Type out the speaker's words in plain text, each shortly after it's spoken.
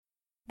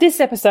This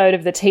episode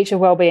of the Teacher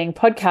Wellbeing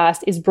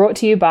Podcast is brought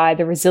to you by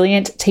the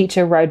Resilient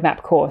Teacher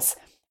Roadmap course,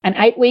 an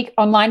 8-week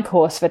online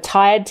course for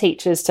tired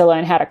teachers to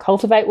learn how to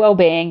cultivate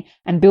wellbeing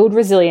and build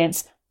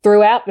resilience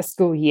throughout the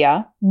school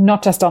year,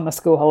 not just on the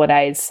school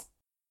holidays.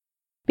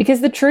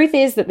 Because the truth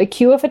is that the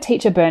cure for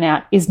teacher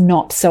burnout is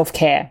not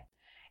self-care.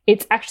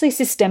 It's actually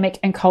systemic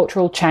and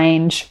cultural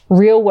change,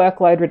 real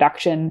workload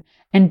reduction,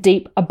 and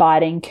deep,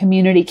 abiding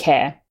community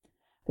care.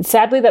 But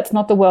sadly, that's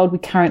not the world we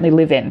currently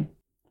live in.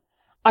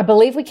 I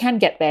believe we can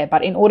get there,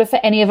 but in order for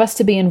any of us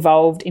to be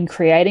involved in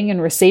creating and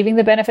receiving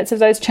the benefits of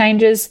those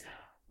changes,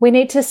 we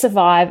need to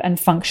survive and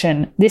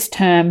function this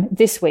term,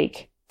 this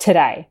week,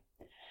 today.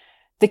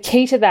 The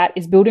key to that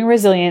is building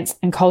resilience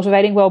and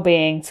cultivating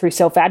well-being through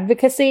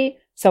self-advocacy,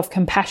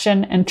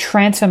 self-compassion, and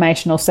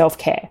transformational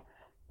self-care,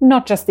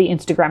 not just the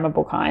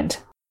Instagrammable kind.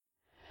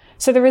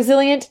 So the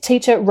Resilient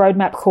Teacher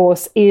Roadmap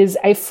course is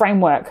a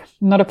framework,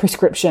 not a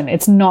prescription.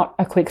 It's not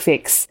a quick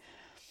fix.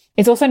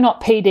 It's also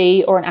not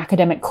PD or an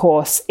academic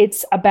course.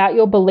 It's about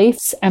your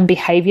beliefs and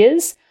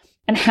behaviors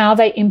and how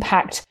they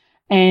impact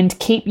and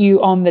keep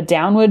you on the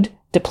downward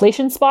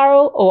depletion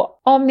spiral or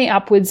on the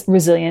upwards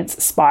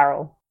resilience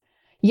spiral.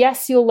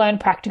 Yes, you'll learn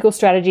practical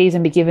strategies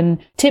and be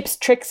given tips,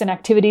 tricks, and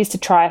activities to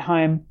try at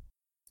home.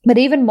 But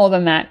even more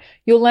than that,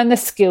 you'll learn the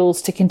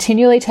skills to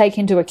continually take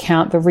into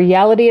account the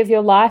reality of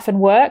your life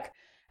and work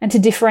and to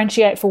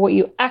differentiate for what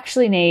you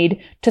actually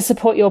need to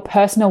support your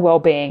personal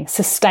well-being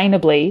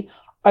sustainably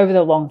over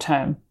the long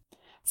term.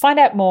 Find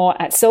out more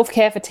at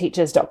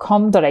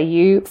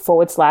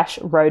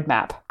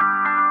selfcareforteachers.com.au/roadmap.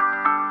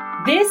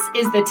 This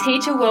is the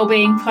Teacher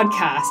Wellbeing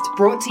Podcast,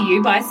 brought to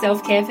you by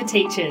Self-Care for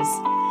Teachers,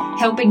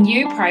 helping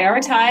you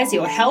prioritise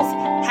your health,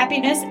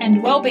 happiness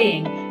and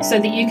well-being so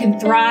that you can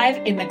thrive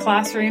in the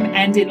classroom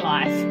and in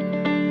life.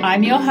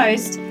 I'm your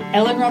host,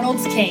 Ellen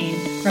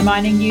Ronalds-Keane,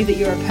 reminding you that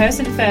you're a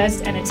person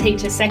first and a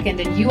teacher second,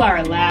 and you are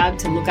allowed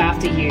to look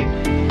after you.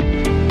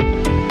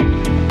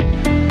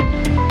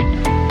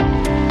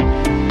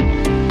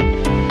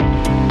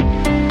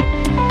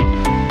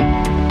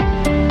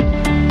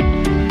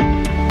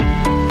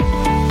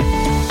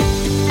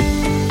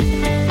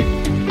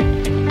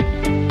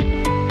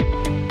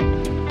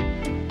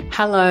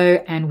 Hello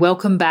and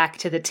welcome back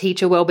to the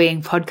Teacher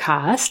Wellbeing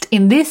Podcast.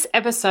 In this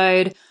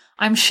episode,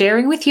 I'm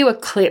sharing with you a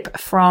clip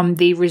from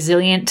the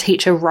Resilient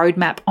Teacher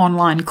Roadmap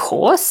online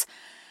course.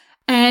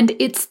 And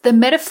it's the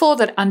metaphor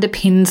that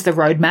underpins the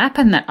roadmap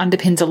and that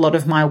underpins a lot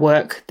of my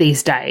work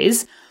these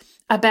days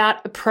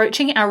about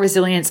approaching our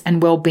resilience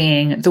and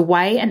well-being the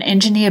way an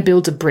engineer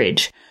builds a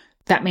bridge.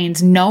 That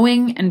means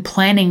knowing and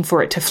planning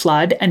for it to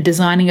flood and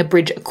designing a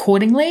bridge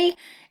accordingly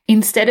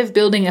instead of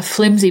building a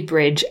flimsy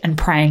bridge and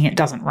praying it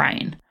doesn't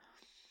rain.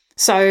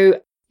 So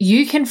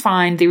you can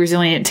find the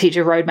Resilient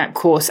Teacher Roadmap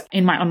course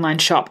in my online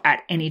shop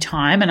at any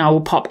time, and I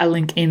will pop a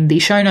link in the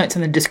show notes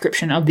and the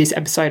description of this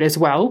episode as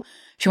well.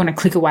 If you want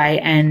to click away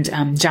and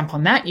jump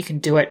on that, you can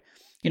do it,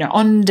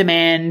 on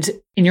demand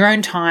in your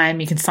own time.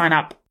 You can sign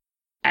up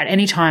at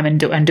any time and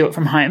do it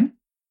from home.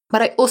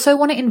 But I also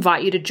want to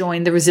invite you to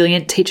join the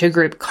Resilient Teacher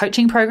Group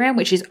coaching program,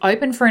 which is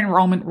open for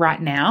enrollment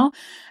right now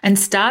and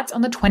starts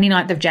on the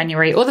 29th of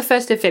January or the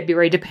 1st of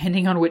February,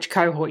 depending on which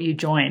cohort you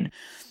join.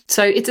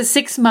 So it's a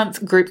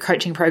 6-month group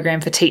coaching program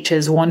for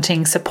teachers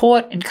wanting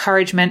support,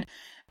 encouragement,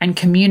 and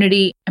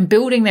community and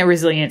building their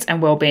resilience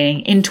and well-being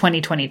in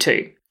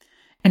 2022.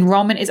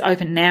 Enrollment is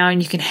open now,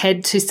 and you can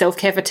head to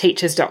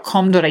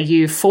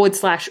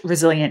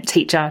selfcareforteachers.com.au/resilient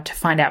teacher to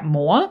find out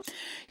more.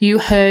 You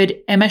heard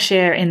Emma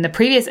share in the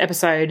previous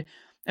episode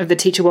of the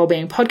Teacher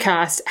Wellbeing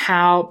Podcast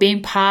how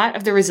being part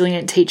of the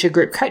Resilient Teacher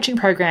Group coaching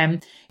program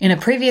in a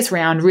previous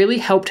round really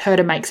helped her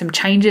to make some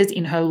changes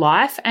in her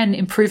life and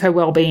improve her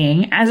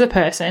well-being as a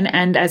person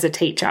and as a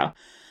teacher.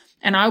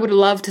 And I would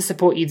love to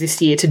support you this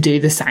year to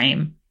do the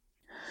same.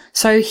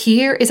 So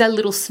here is a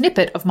little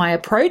snippet of my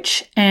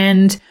approach,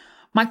 and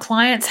my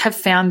clients have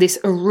found this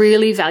a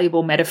really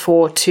valuable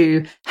metaphor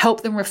to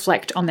help them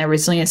reflect on their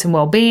resilience and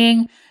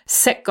well-being,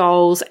 set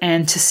goals,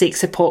 and to seek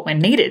support when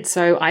needed.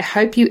 So I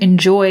hope you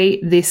enjoy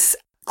this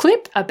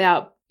clip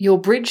about your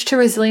bridge to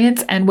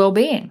resilience and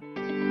well-being.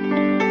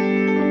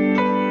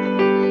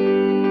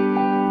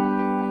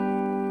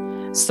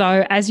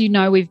 So as you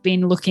know, we've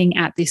been looking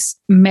at this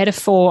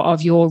metaphor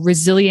of your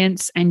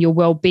resilience and your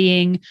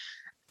well-being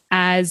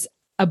as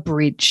a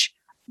bridge.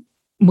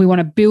 We want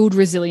to build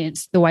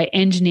resilience the way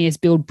engineers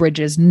build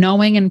bridges,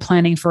 knowing and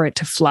planning for it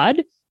to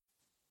flood,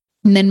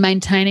 and then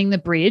maintaining the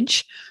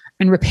bridge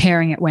and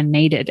repairing it when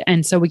needed.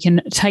 And so we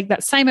can take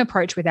that same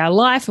approach with our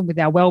life and with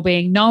our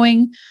well-being,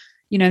 knowing,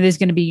 there's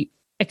going to be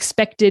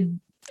expected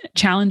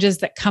challenges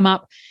that come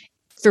up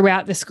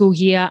throughout the school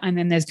year, and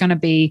then there's going to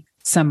be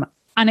some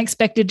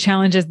unexpected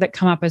challenges that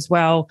come up as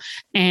well,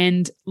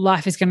 and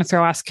life is going to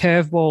throw us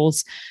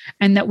curveballs,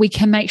 and that we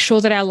can make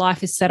sure that our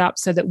life is set up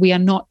so that we are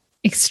not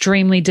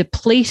extremely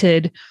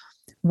depleted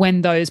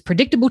when those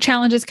predictable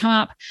challenges come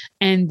up,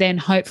 and then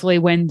hopefully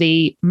when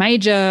the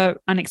major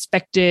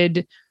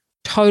unexpected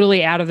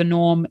totally out of the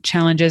norm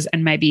challenges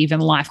and maybe even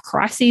life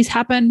crises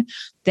happen,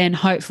 then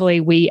hopefully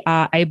we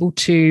are able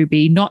to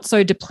be not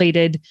so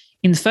depleted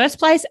in the first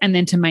place, and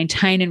then to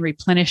maintain and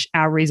replenish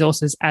our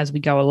resources as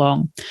we go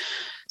along.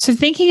 So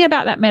thinking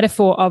about that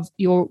metaphor of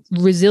your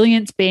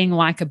resilience being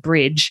like a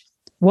bridge,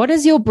 what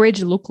does your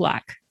bridge look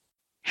like?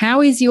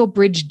 How is your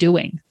bridge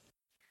doing?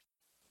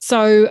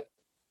 So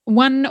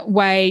one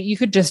way you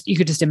could just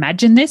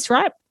imagine this,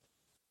 right?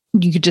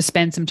 You could just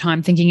spend some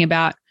time thinking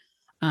about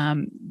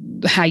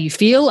how you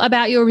feel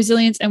about your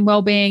resilience and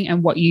well-being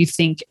and what you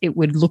think it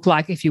would look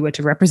like if you were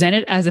to represent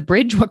it as a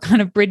bridge. What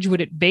kind of bridge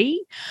would it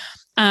be?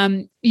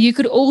 You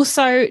could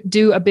also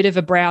do a bit of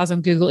a browse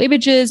on Google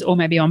Images or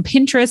maybe on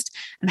Pinterest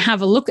and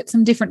have a look at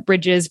some different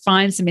bridges,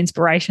 find some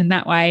inspiration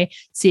that way,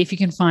 see if you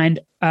can find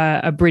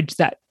a bridge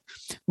that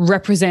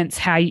represents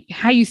how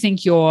you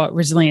think your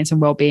resilience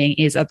and well-being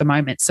is at the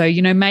moment. So,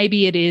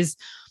 maybe it is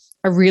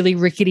a really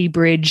rickety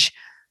bridge,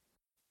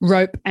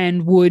 rope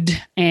and wood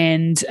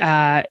and,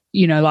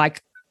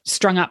 like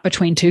strung up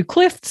between two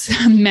cliffs.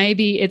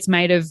 Maybe it's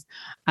made of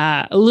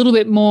a little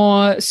bit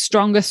more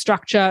stronger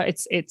structure.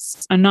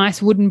 It's a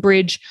nice wooden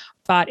bridge,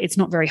 but it's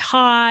not very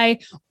high,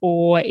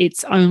 or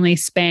it's only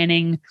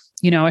spanning,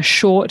 a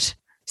short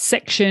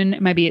section.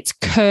 Maybe it's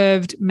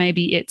curved.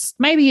 Maybe it's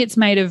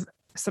made of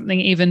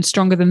something even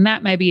stronger than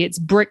that. Maybe it's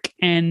brick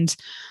and,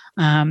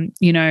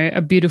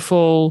 a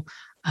beautiful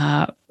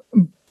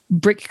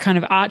brick kind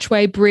of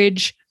archway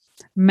bridge.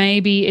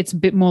 Maybe it's a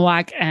bit more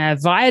like a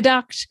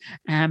viaduct.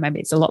 Maybe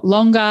it's a lot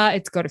longer.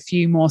 It's got a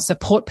few more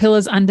support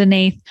pillars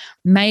underneath.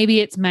 Maybe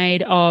it's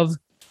made of,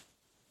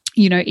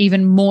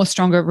 even more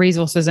stronger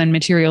resources and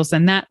materials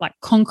than that, like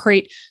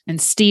concrete and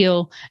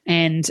steel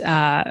and,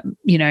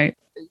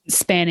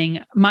 spanning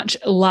much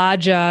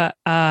larger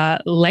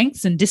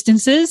lengths and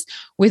distances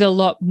with a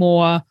lot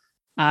more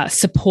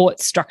support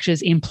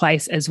structures in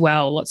place as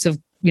well. Lots of,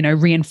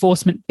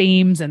 reinforcement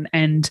beams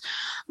and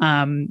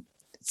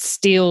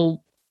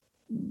steel,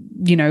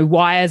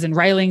 wires and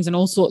railings and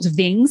all sorts of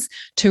things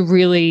to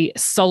really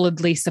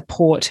solidly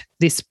support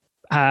this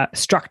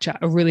structure,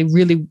 a really,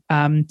 really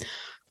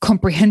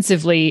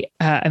comprehensively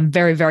and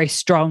very, very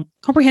strong,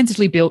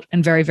 comprehensively built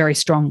and very, very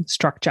strong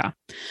structure.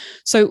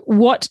 So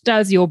what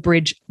does your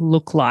bridge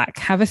look like?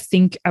 Have a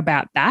think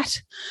about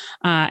that.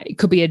 It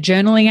could be a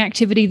journaling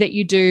activity that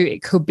you do.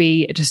 It could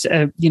be just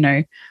a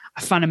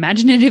fun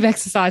imaginative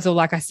exercise, or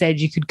like I said,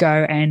 you could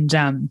go and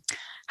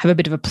have a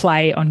bit of a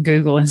play on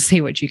Google and see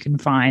what you can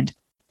find.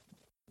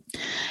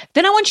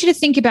 Then I want you to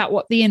think about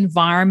what the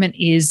environment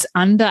is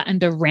under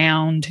and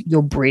around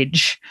your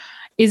bridge.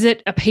 Is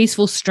it a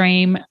peaceful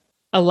stream,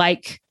 a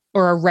lake,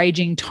 or a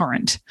raging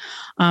torrent?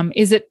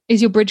 Is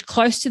your bridge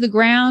close to the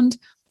ground,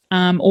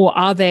 or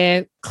are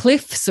there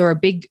cliffs or a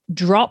big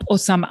drop or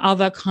some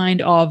other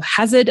kind of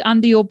hazard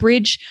under your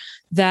bridge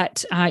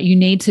that you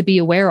need to be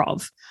aware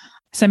of?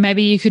 So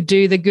maybe you could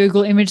do the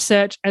Google image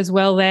search as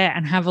well there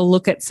and have a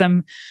look at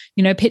some,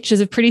 pictures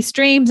of pretty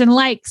streams and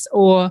lakes,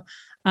 or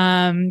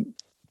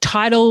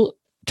tidal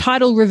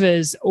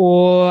rivers,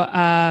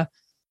 or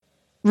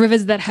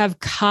rivers that have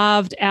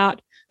carved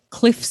out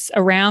cliffs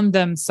around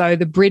them. So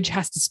the bridge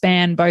has to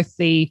span both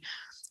the,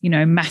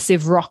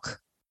 massive rock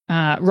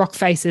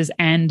faces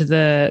and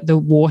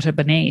the water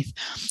beneath.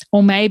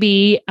 Or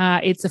maybe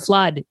it's a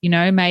flood.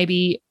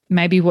 Maybe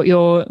what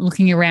you're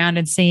looking around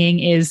and seeing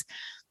is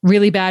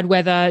really bad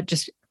weather,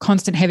 just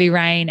constant heavy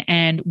rain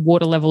and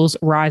water levels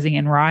rising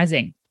and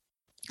rising.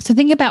 So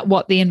think about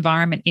what the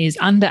environment is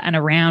under and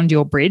around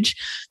your bridge,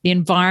 the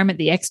environment,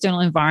 the external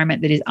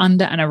environment that is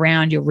under and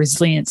around your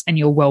resilience and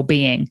your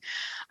well-being.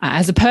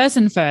 As a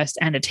person first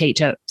and a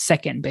teacher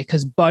second,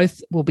 because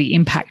both will be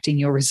impacting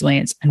your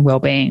resilience and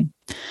well-being.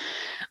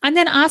 And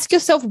then ask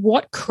yourself,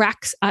 what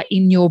cracks are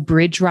in your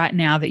bridge right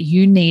now that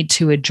you need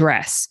to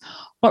address?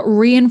 What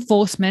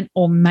reinforcement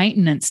or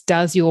maintenance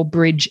does your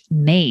bridge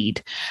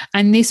need?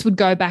 And this would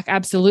go back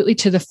absolutely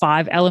to the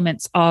 5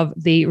 elements of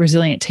the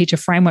Resilient Teacher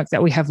Framework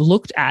that we have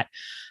looked at.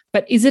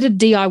 But is it a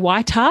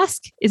DIY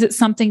task? Is it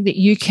something that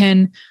you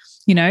can,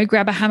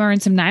 grab a hammer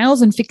and some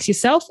nails and fix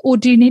yourself? Or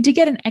do you need to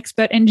get an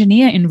expert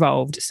engineer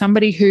involved,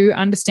 somebody who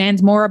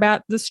understands more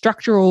about the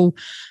structural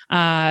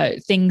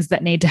things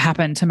that need to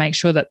happen to make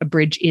sure that the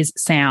bridge is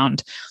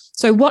sound?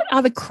 So what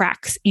are the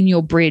cracks in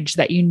your bridge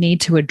that you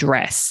need to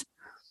address?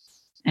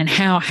 And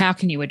how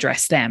can you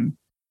address them?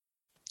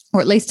 Or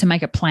at least to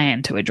make a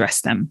plan to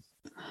address them.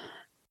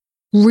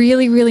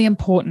 Really, really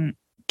important.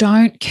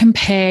 Don't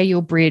compare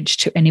your bridge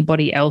to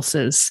anybody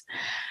else's.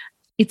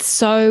 It's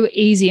so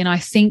easy. And I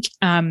think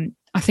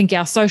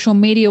our social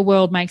media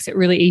world makes it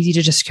really easy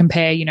to just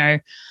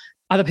compare,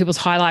 other people's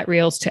highlight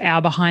reels to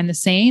our behind the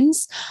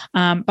scenes.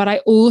 But I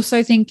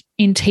also think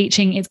in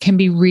teaching, it can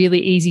be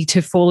really easy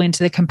to fall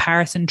into the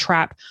comparison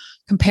trap,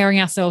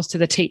 comparing ourselves to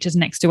the teachers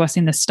next to us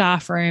in the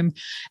staff room,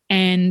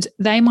 and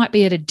they might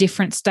be at a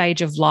different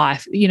stage of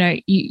life.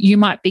 You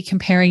might be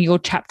comparing your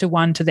chapter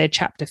 1 to their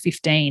chapter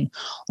 15,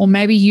 or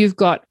maybe you've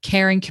got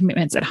caring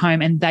commitments at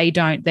home and they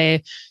don't.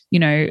 They're,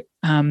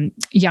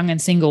 young and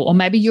single, or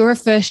maybe you're a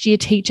first-year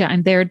teacher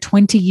and they're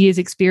 20 years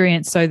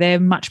experience, so they're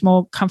much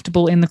more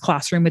comfortable in the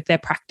classroom with their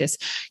practice.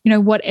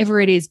 Whatever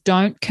it is,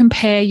 don't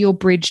compare your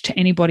bridge to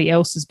anybody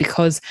else's,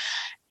 because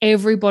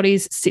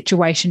everybody's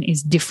situation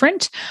is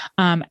different,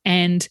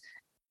 and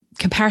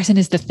comparison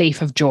is the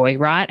thief of joy,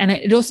 right? And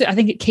it also, I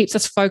think it keeps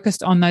us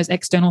focused on those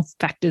external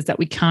factors that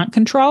we can't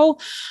control,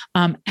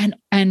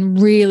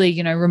 and really,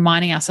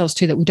 reminding ourselves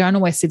too that we don't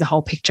always see the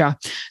whole picture.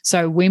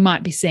 So we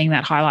might be seeing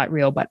that highlight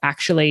reel, but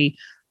actually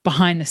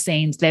behind the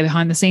scenes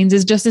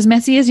is just as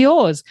messy as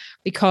yours,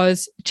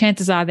 because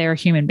chances are they're a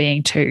human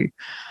being too.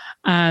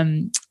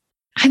 And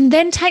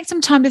then take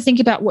some time to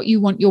think about what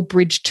you want your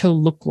bridge to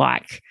look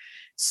like.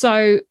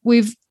 So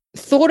we've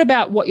thought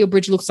about what your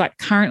bridge looks like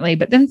currently,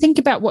 but then think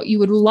about what you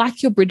would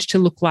like your bridge to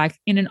look like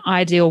in an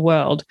ideal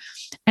world.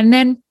 And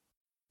then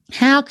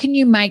how can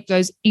you make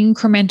those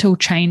incremental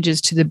changes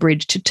to the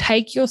bridge to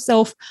take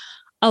yourself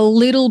a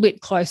little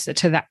bit closer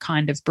to that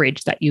kind of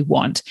bridge that you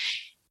want?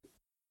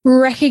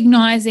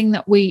 Recognizing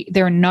that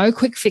there are no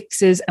quick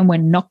fixes and we're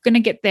not going to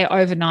get there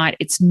overnight.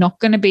 It's not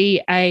going to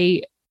be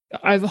a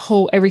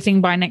overhaul everything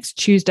by next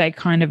Tuesday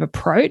kind of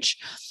approach.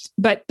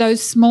 But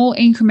those small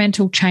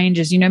incremental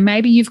changes,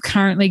 maybe you've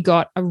currently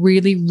got a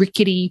really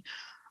rickety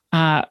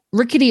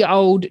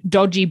old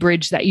dodgy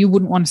bridge that you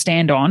wouldn't want to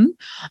stand on.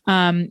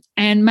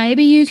 And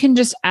maybe you can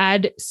just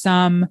add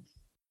some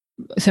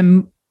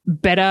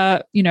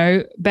better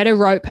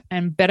rope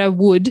and better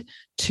wood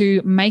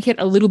to make it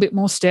a little bit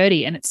more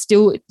sturdy. And it's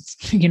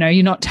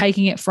you're not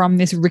taking it from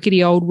this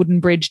rickety old wooden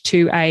bridge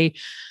to a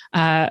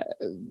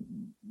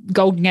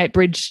Golden Gate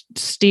Bridge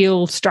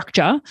steel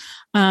structure,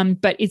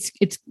 but it's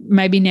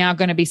maybe now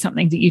going to be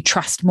something that you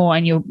trust more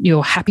and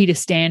you're happy to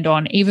stand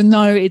on, even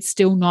though it's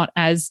still not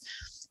as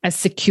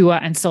secure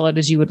and solid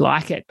as you would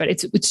like it. But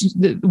it's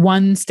the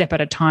one step at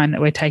a time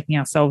that we're taking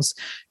ourselves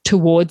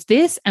towards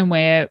this, and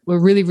we're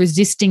really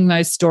resisting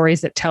those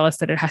stories that tell us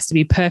that it has to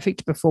be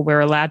perfect before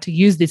we're allowed to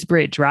use this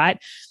bridge, right?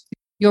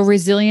 Your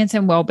resilience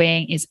and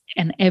well-being is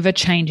an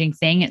ever-changing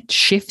thing. It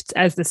shifts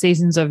as the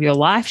seasons of your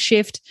life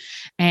shift.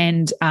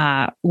 And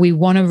we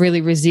want to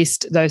really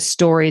resist those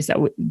stories that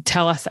would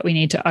tell us that we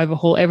need to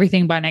overhaul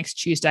everything by next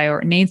Tuesday,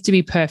 or it needs to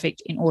be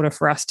perfect in order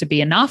for us to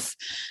be enough.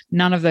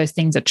 None of those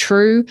things are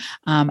true.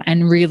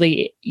 And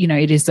really,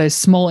 it is those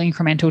small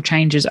incremental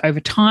changes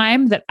over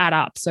time that add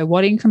up. So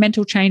what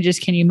incremental changes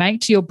can you make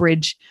to your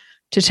bridge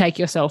to take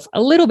yourself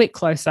a little bit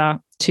closer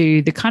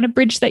to the kind of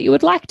bridge that you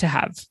would like to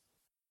have?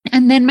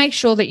 And then make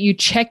sure that you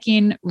check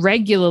in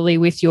regularly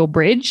with your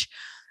bridge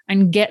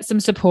and get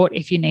some support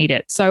if you need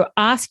it. So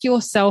ask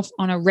yourself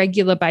on a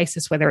regular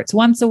basis, whether it's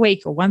once a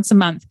week or once a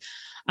month,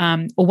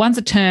 or once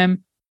a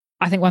term.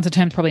 I think once a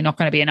term is probably not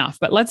going to be enough,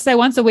 but let's say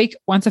once a week,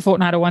 once a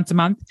fortnight, or once a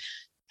month.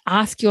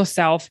 Ask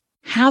yourself,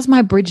 how's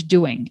my bridge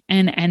doing?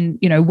 And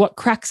what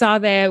cracks are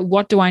there?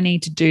 What do I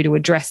need to do to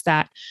address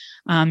that?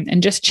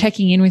 And just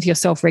checking in with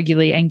yourself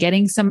regularly and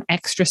getting some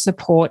extra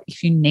support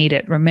if you need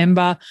it.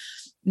 Remember,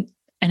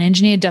 an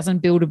engineer doesn't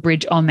build a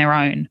bridge on their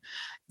own.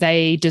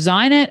 They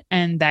design it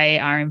and they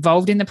are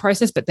involved in the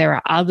process, but there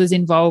are others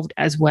involved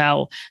as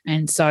well.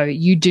 And so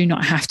you do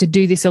not have to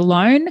do this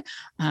alone,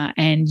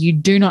 and you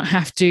do not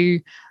have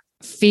to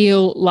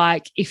feel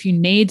like if you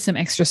need some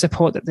extra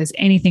support that there's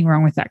anything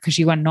wrong with that, because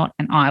you are not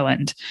an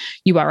island.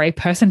 You are a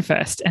person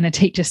first and a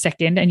teacher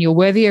second, and you're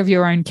worthy of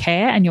your own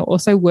care, and you're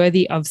also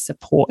worthy of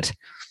support.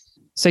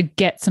 So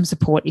get some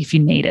support if you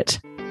need it.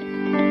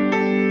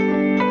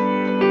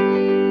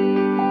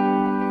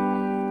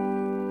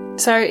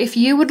 So if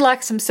you would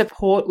like some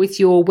support with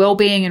your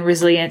well-being and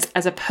resilience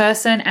as a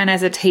person and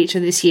as a teacher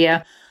this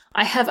year,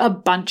 I have a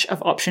bunch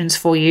of options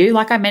for you.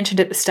 Like I mentioned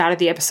at the start of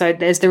the episode,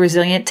 there's the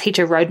Resilient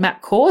Teacher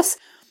Roadmap course,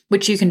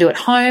 which you can do at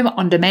home,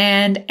 on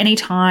demand,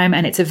 anytime,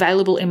 and it's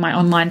available in my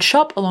online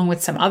shop along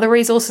with some other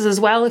resources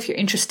as well if you're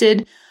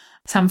interested.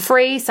 Some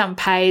free, some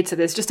paid, so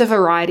there's just a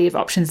variety of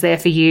options there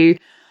for you.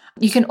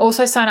 You can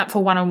also sign up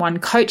for one-on-one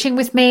coaching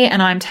with me,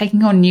 and I'm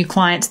taking on new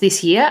clients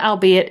this year,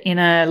 albeit in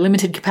a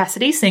limited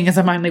capacity, seeing as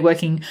I'm only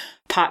working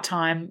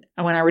part-time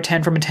when I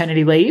return from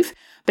maternity leave.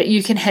 But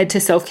you can head to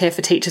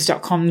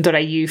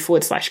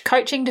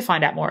selfcareforteachers.com.au/coaching to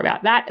find out more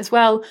about that as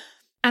well.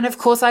 And of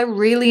course, I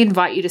really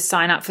invite you to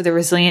sign up for the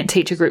Resilient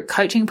Teacher Group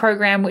coaching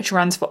program, which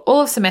runs for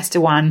all of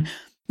semester 1,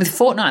 with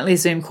fortnightly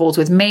Zoom calls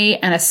with me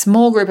and a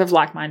small group of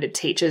like-minded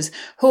teachers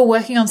who are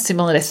working on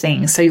similar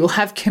things. So you'll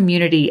have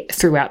community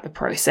throughout the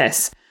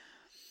process.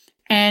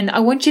 And I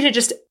want you to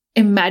just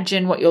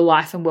imagine what your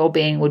life and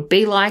well-being would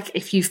be like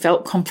if you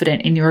felt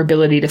confident in your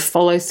ability to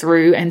follow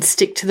through and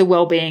stick to the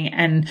well-being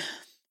and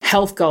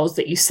health goals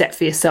that you set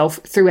for yourself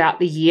throughout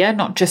the year,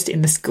 not just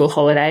in the school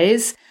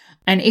holidays.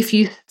 And if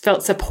you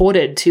felt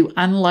supported to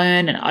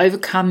unlearn and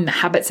overcome the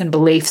habits and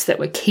beliefs that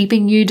were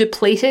keeping you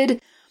depleted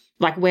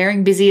like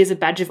wearing busy as a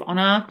badge of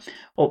honor,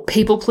 or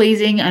people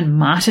pleasing and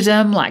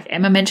martyrdom, like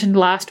Emma mentioned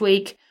last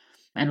week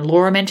and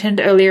Laura mentioned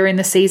earlier in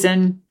the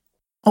season,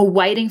 or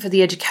waiting for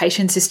the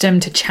education system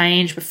to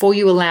change before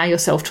you allow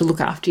yourself to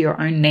look after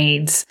your own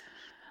needs.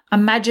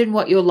 Imagine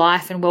what your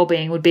life and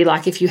well-being would be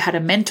like if you had a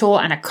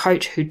mentor and a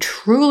coach who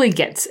truly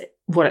gets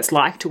what it's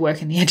like to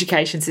work in the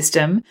education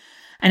system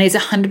and is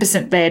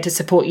 100% there to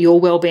support your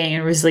well-being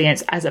and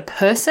resilience as a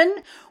person,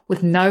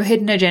 with no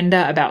hidden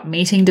agenda about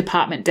meeting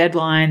department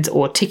deadlines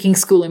or ticking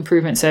school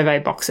improvement survey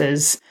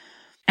boxes.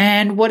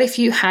 And what if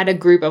you had a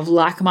group of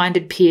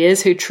like-minded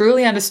peers who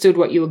truly understood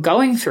what you were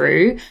going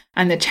through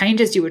and the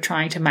changes you were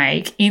trying to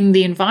make in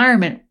the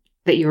environment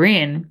that you're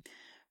in,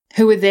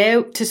 who were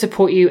there to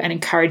support you and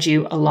encourage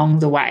you along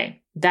the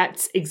way?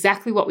 That's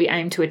exactly what we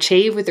aim to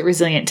achieve with the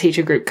Resilient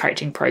Teacher Group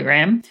Coaching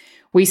Program.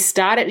 We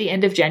start at the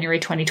end of January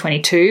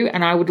 2022,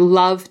 and I would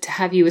love to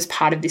have you as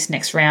part of this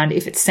next round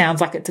if it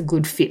sounds like it's a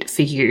good fit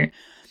for you.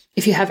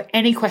 If you have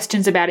any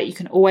questions about it, you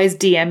can always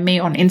DM me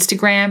on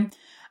Instagram.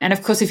 And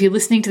of course, if you're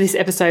listening to this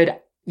episode,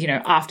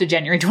 after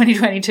January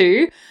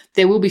 2022,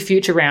 there will be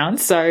future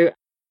rounds. So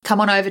come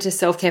on over to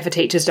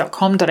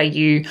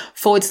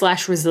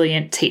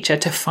selfcareforteachers.com.au/resilient teacher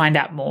to find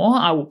out more.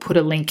 I will put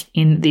a link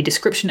in the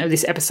description of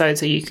this episode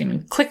so you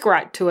can click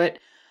right to it.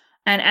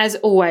 And as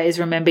always,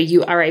 remember,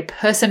 you are a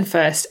person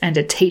first and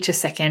a teacher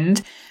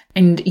second,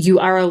 and you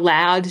are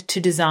allowed to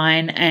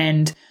design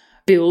and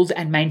build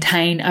and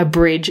maintain a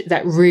bridge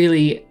that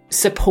really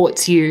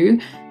supports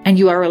you, and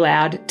you are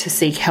allowed to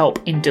seek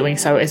help in doing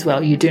so as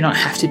well. You do not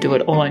have to do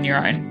it all on your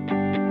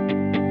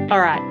own.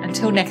 All right,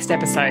 until next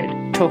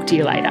episode, talk to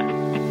you later.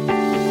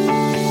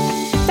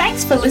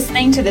 Thanks for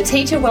listening to the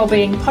Teacher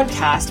Wellbeing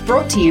Podcast,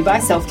 brought to you by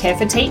Self-Care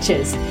for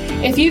Teachers.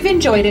 If you've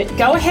enjoyed it,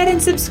 go ahead and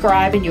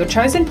subscribe in your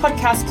chosen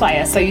podcast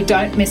player so you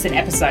don't miss an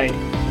episode.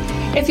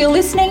 If you're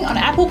listening on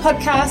Apple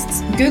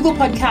Podcasts, Google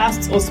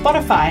Podcasts, or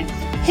Spotify,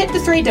 hit the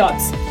 3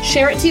 dots,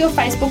 share it to your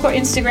Facebook or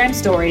Instagram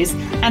stories,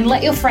 and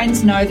let your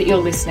friends know that you're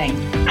listening.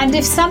 And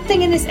if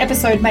something in this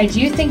episode made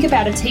you think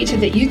about a teacher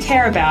that you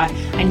care about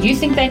and you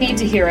think they need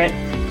to hear it,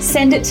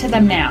 send it to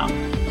them now.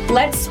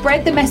 Let's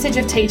spread the message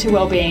of teacher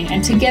wellbeing,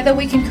 and together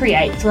we can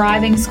create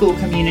thriving school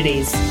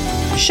communities.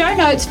 Show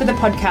notes for the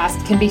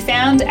podcast can be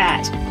found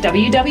at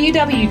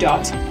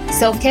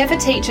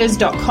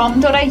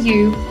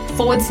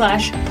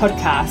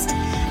www.selfcareforteachers.com.au/podcast.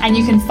 And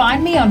you can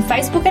find me on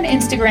Facebook and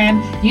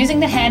Instagram using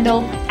the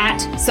handle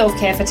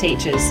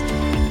 @selfcareforteachers.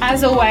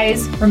 As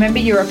always, remember,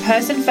 you're a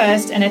person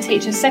first and a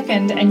teacher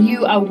second, and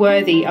you are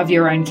worthy of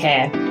your own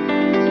care.